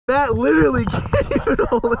That literally can't even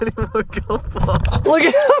hold any more golf balls. Look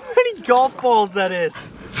at how many golf balls that is.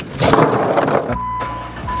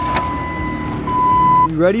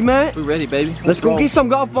 You ready, Matt? We're ready, baby. Let's go get some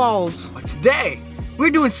golf balls. Today, we're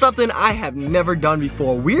doing something I have never done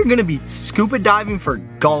before. We're gonna be scuba diving for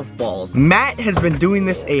golf balls. Matt has been doing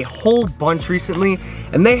this a whole bunch recently,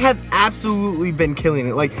 and they have absolutely been killing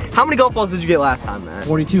it. Like, how many golf balls did you get last time, Matt?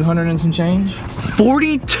 4,200 and some change.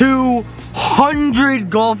 4,200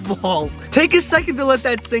 golf balls. Take a second to let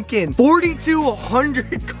that sink in.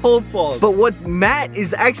 4,200 golf balls. But what Matt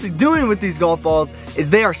is actually doing with these golf balls is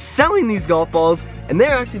they are selling these golf balls and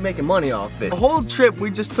they're actually making money off it. The whole trip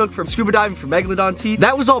we just took from scuba diving for Megalodon teeth,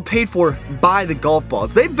 that was all paid for by the golf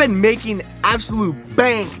balls. They've been making absolute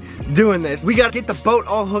bank doing this. We gotta get the boat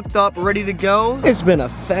all hooked up, ready to go. It's been a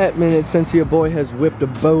fat minute since your boy has whipped a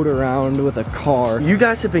boat around with a car. You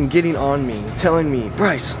guys have been getting on me, telling me,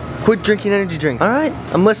 Bryce, quit drinking energy drink. All right,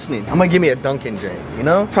 I'm listening. I'm gonna give me a Dunkin' drink, you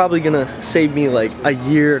know? Probably gonna save me like a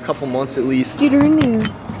year, a couple months at least. Get her in there.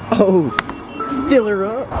 Oh. Fill her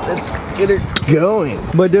up. Let's get her going.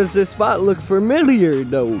 But does this spot look familiar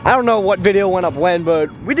though? I don't know what video went up when, but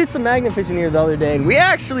we did some magnet fishing here the other day, and we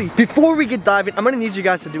actually, before we get diving, I'm gonna need you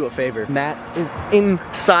guys to do a favor. Matt is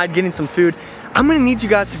inside getting some food. I'm gonna need you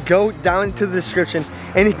guys to go down into the description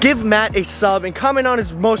and give Matt a sub and comment on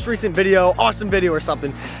his most recent video, awesome video or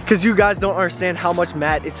something, because you guys don't understand how much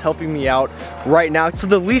Matt is helping me out right now. So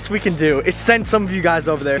the least we can do is send some of you guys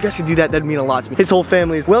over there. If you guys can do that, that'd mean a lot to me. His whole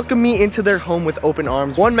family has welcomed me into their home with open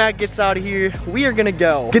arms. When Matt gets out of here, we are gonna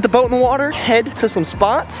go get the boat in the water, head to some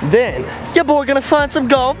spots, then your boy gonna find some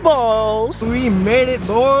golf balls. We made it,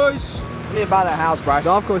 boys. I need to buy that house, Bryce.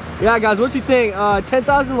 Golf course. Yeah, guys, what you think?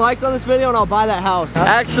 10,000 likes on this video and I'll buy that house.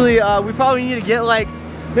 Actually, we probably need to get like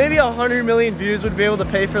maybe 100 million views would be able to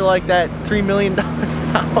pay for like that $3 million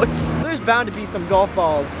house. There's bound to be some golf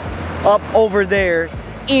balls up over there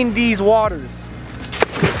in these waters.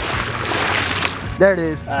 There it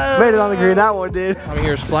is. Made it on the green. That one did. I'm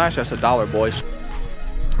here, splash. That's $1, boys.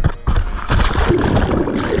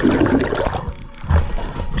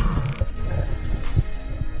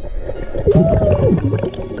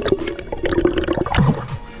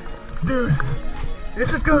 Dude,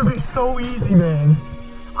 this is gonna be so easy, man.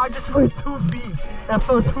 I just went 2 feet and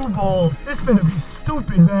found 2 balls. This is gonna be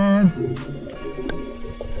stupid, man.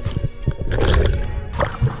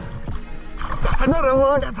 That's another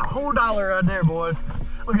one. That's a whole $1 right there, boys.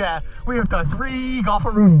 Look at that. We have got 3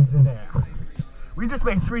 golfaroonies in there. We just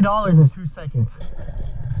made $3 in 2 seconds.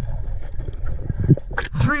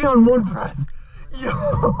 3 on 1 breath. Yo,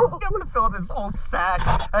 I'm gonna fill up this whole sack.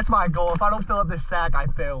 That's my goal. If I don't fill up this sack, I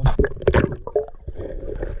failed.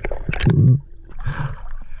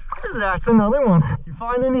 That's another one. You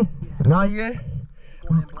find any? Not yet.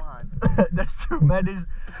 Going in blind. That's true. Matt is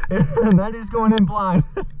going in blind.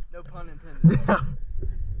 No pun intended. Yeah.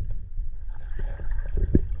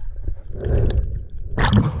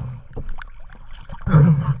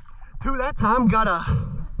 Dude, that time got a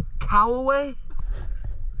cowaway.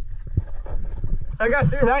 I got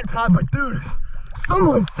through that time, but dude,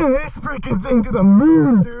 someone sent this freaking thing to the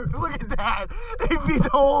moon, dude. Look at that. They beat the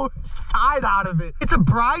whole side out of it. It's a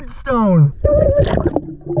bridestone.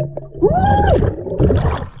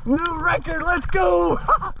 New record, let's go.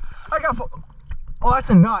 I got, oh,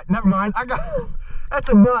 that's a nut. Never mind. That's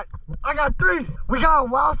a nut. I got 3. We got a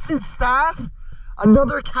Wilson staff,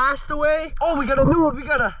 another castaway. Oh, we got a new one. We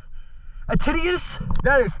got a Titius.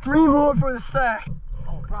 That is 3 more for the sack.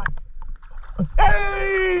 Oh, Bryce.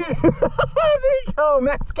 Hey! There you go,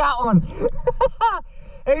 Matt's got one.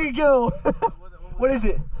 There you go. What is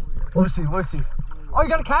it? Let me see, let me see. Oh, you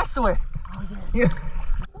got a castaway. Oh, yeah.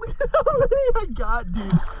 Look at how many I got,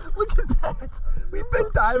 dude. Look at that. We've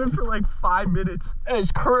been diving for like 5 minutes.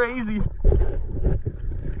 It's crazy.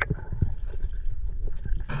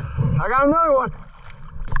 I got another one.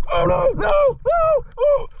 Oh, no, no, no.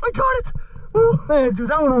 Oh, I got it. Oh, man, dude,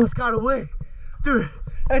 that one almost got away. Dude.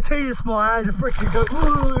 I tell you, small, I had to freaking go.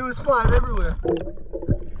 Ooh, it was flying everywhere.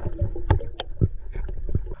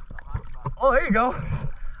 Oh, there you go.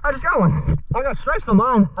 I just got one. I got stripes on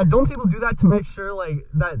mine. Don't people do that to make sure like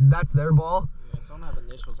that's their ball? Yeah, some have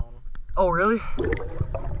initials on them. Oh, really?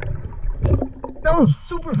 That one's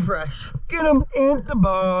super fresh. Get him in the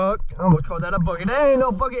bucket. I almost called that a bucket. There ain't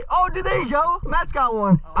no bucket. Oh, dude, there you go. Matt's got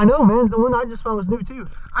one. I know, man. The one I just found was new too.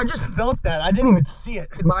 I just felt that. I didn't even see it.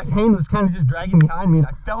 My hand was kind of just dragging behind me, and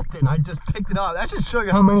I felt it, and I just picked it up. That should show you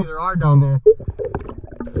how many there are down there.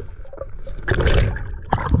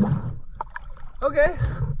 Okay.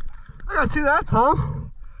 I got 2 that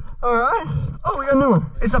time. All right. Oh, we got a new one.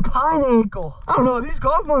 It's a pine ankle. I don't know. These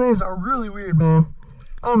golf ball names are really weird, man.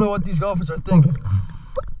 I don't know what these golfers are thinking.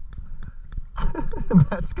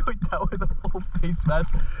 Matt's going down with a full face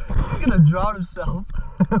mask. He's gonna drown himself.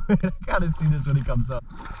 Wait, I gotta see this when he comes up.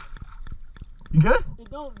 You good?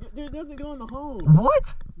 It doesn't go in the hole.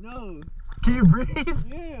 What? No. Can you breathe?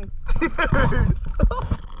 Yes. Dude.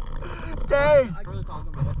 Dang. I really thought it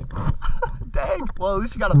was gonna be epic. Dang. Well, at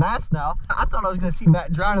least you got a mask now. I thought I was gonna see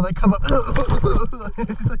Matt drown and like come up.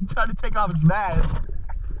 He's like trying to take off his mask.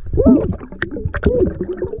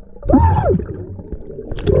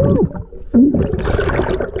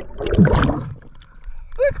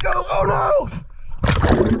 Let's go! Oh no!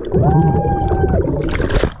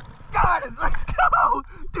 Got it! Let's go!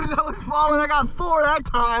 Dude, that was falling. I got 4 that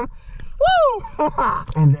time. Woo!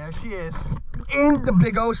 And there she is in the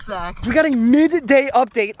big O sack. We got a midday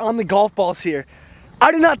update on the golf balls here.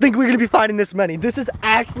 I did not think we were gonna be finding this many. This is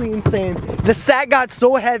actually insane. The sack got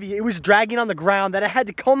so heavy, it was dragging on the ground that I had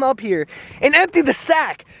to come up here and empty the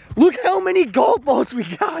sack. Look how many golf balls we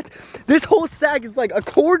got. This whole sack is like a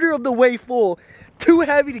quarter of the way full. Too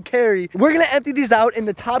heavy to carry. We're gonna empty these out in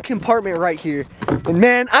the top compartment right here. And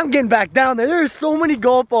man, I'm getting back down there. There are so many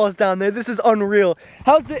golf balls down there. This is unreal.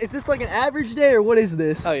 How's it? Is this like an average day or what is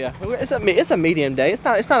this? Oh yeah, it's a medium day. It's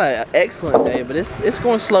not an excellent day, but it's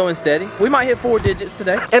going slow and steady. We might hit 4 digits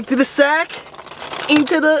today. Empty the sack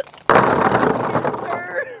into the. Yes,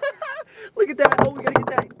 sir. Look at that. Oh, we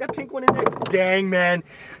gotta get that pink one in there. Dang, man,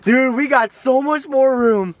 dude, we got so much more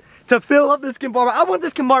room to fill up this compartment. I want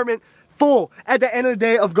this compartment full at the end of the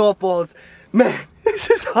day of golf balls. Man, this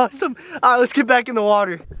is awesome. All right, let's get back in the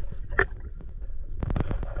water.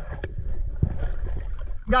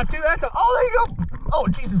 Got 2, that's a, oh, there you go. Oh,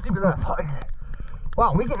 Jesus, deeper than I thought.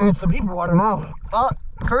 Wow, we getting into some deeper water now.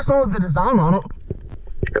 First one with the design on it.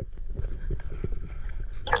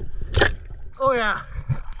 Oh yeah,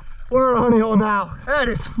 we're on a honey hole now. That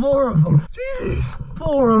is 4 of them. Jeez,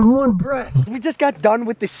 4 on one breath. We just got done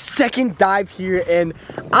with the second dive here, and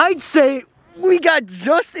I'd say we got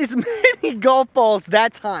just as many golf balls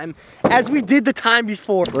that time as we did the time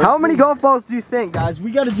before. How many golf balls do you think, guys?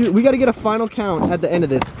 We gotta get a final count at the end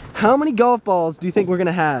of this. How many golf balls do you think we're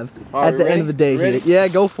gonna have at the end of the day here? Yeah,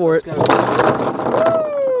 go for it.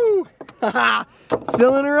 Woo!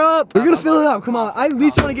 Filling her up. We're gonna fill it up. Come on. I at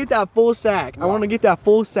least want to get that full sack. I want to get that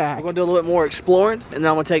full sack. We're gonna do a little bit more exploring, and then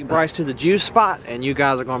I'm gonna take Bryce to the juice spot, and you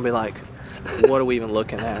guys are gonna be like, what are we even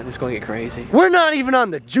looking at? It's gonna get crazy. We're not even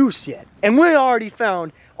on the juice yet, and we already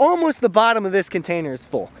found almost the bottom of this container is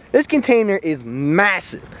full. This container is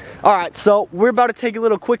massive. All right, so we're about to take a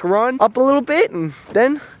little quick run up a little bit, and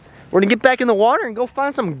then we're gonna get back in the water and go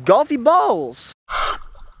find some golfy balls.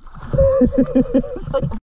 It's like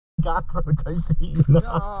a cockroach I should eat. No.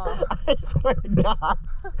 I swear to God.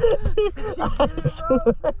 I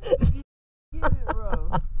swear. Get it,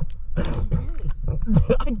 bro.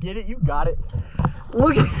 Did I get it? You got it.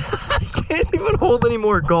 Look, I can't even hold any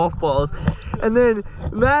more golf balls. And then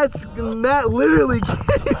Matt literally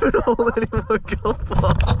can't even hold any more golf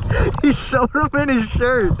balls. He shoved them in his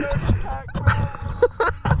shirt.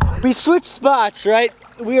 We switched spots, right?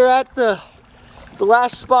 We were at the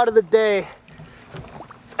last spot of the day,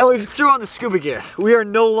 and we threw on the scuba gear. We are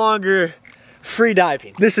no longer free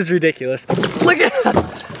diving. This is ridiculous. Look at how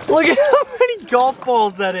many golf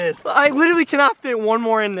balls that is. I literally cannot fit one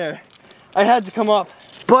more in there. I had to come up.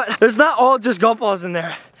 But there's not all just golf balls in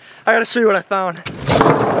there. I gotta show you what I found.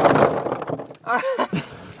 All right.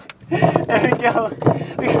 There we go.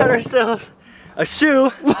 We got ourselves a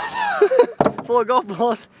shoe full of golf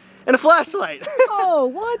balls and a flashlight. Oh,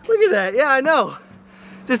 what? Look at that. Yeah, I know.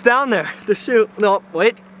 Just down there. The shoe. No,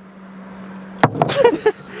 wait.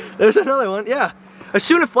 There's another one. Yeah. A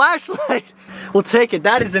shoe and a flashlight. We'll take it.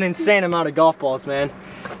 That is an insane amount of golf balls, man.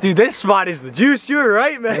 Dude, this spot is the juice. You were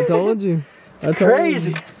right, man. I told you. It's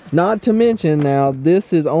crazy. Not to mention now,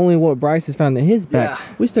 this is only what Bryce has found in his bag. Yeah.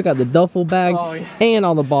 We still got the duffel bag and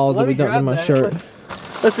all the balls that we dumped in my shirt.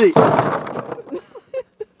 Let's see.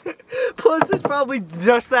 Plus, there's probably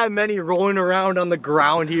just that many rolling around on the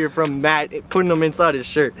ground here from Matt putting them inside his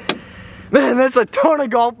shirt. Man, that's a ton of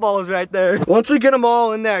golf balls right there. Once we get them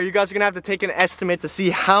all in there, you guys are gonna have to take an estimate to see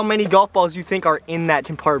how many golf balls you think are in that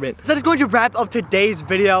compartment. So that is going to wrap up today's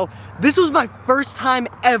video. This was my first time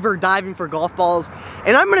ever diving for golf balls,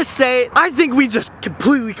 and I'm gonna say, I think we just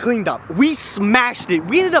completely cleaned up. We smashed it.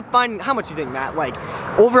 We ended up finding, how much you think, Matt? Like,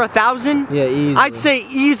 over 1,000? Yeah, easily. I'd say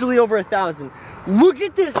easily over 1,000. Look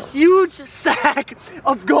at this huge sack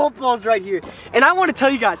of golf balls right here. And I wanna tell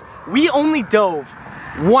you guys, we only dove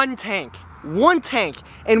one tank. 1 tank,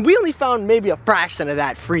 and we only found maybe a fraction of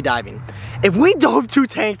that free diving. If we dove 2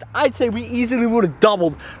 tanks, I'd say we easily would have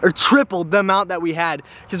doubled or tripled the amount that we had,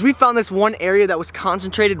 because we found this one area that was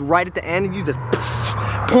concentrated right at the end, and you just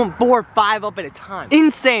pump 4 or 5 up at a time.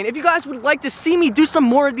 Insane. If you guys would like to see me do some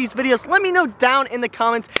more of these videos, let me know down in the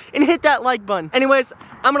comments and hit that like button. Anyways,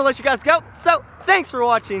 I'm gonna let you guys go, so thanks for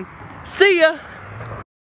watching. See ya!